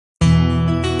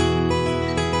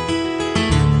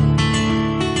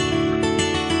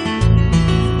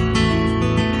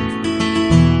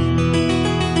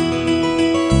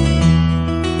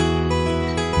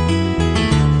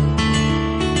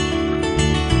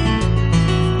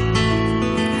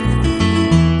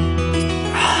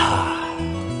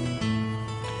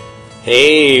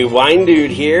Hey, Wine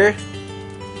Dude here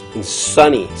in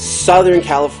sunny Southern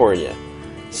California,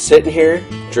 sitting here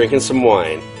drinking some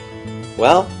wine.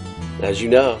 Well, as you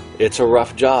know, it's a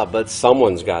rough job, but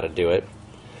someone's got to do it.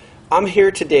 I'm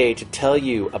here today to tell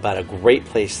you about a great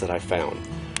place that I found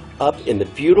up in the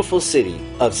beautiful city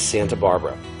of Santa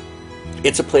Barbara.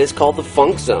 It's a place called the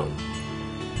Funk Zone.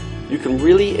 You can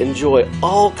really enjoy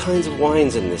all kinds of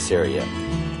wines in this area.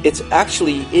 It's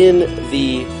actually in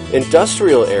the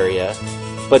industrial area,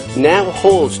 but now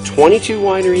holds 22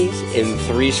 wineries in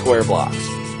 3 square blocks.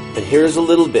 And here's a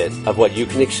little bit of what you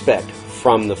can expect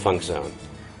from the Funk Zone.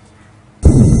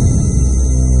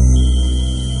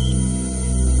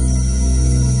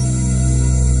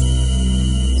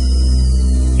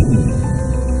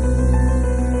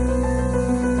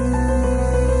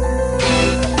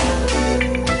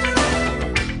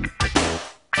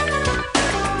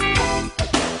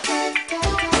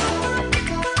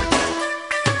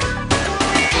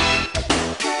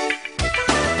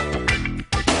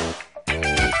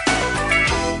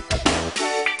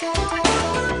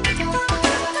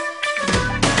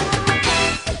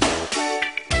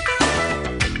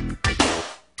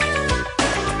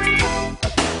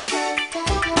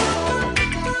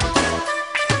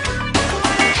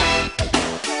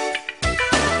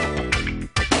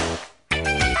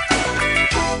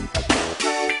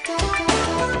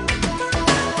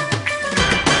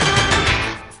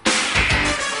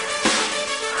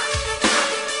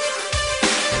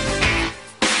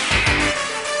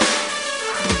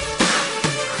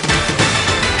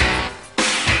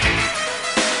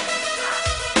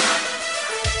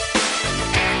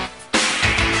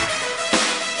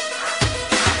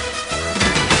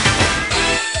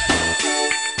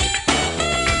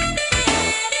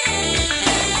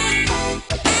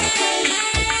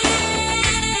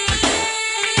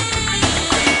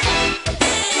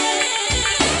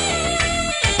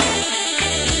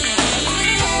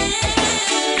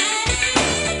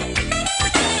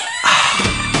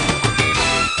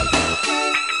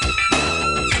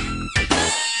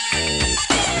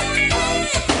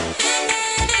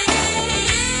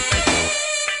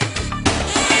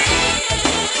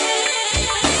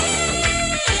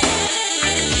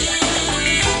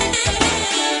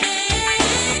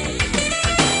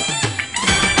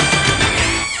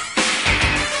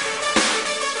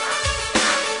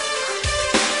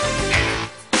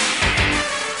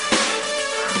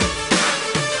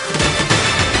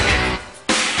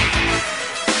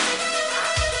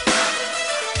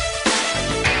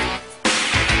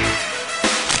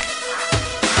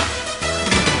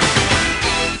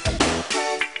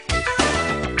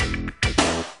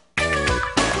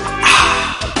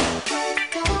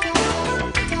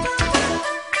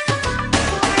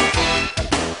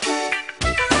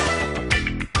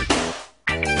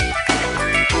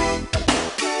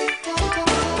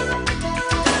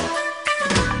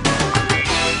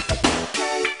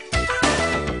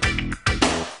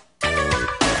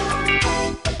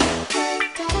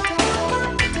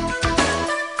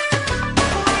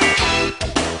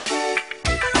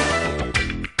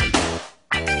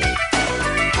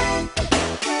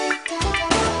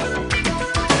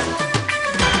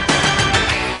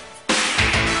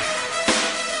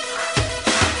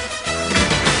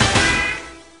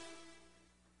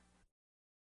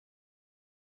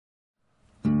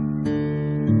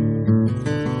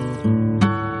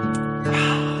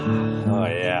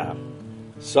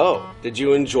 So, did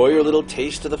you enjoy your little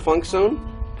taste of the Funk Zone?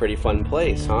 Pretty fun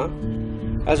place, huh?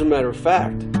 As a matter of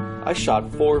fact, I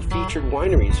shot 4 featured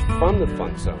wineries from the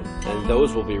Funk Zone, and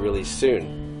those will be released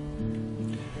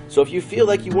soon. So if you feel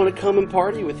like you want to come and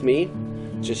party with me,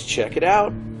 just check it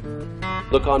out.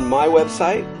 Look on my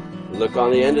website, look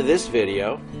on the end of this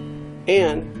video,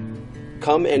 and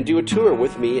come and do a tour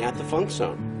with me at the Funk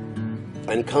Zone.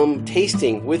 And come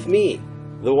tasting with me,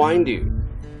 the Wine Dude,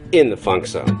 in the Funk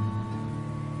Zone.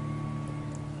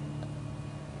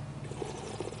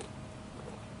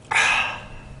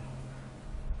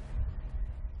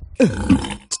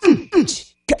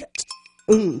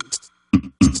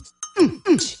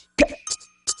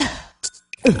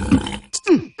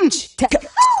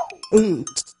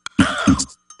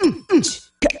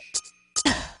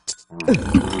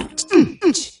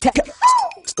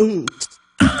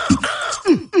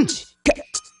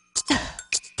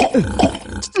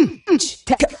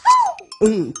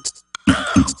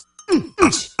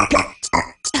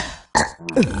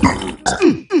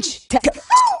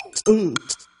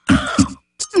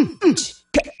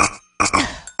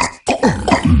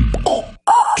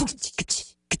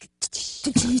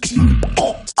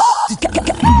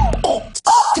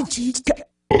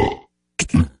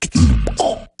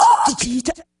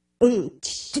 Mm.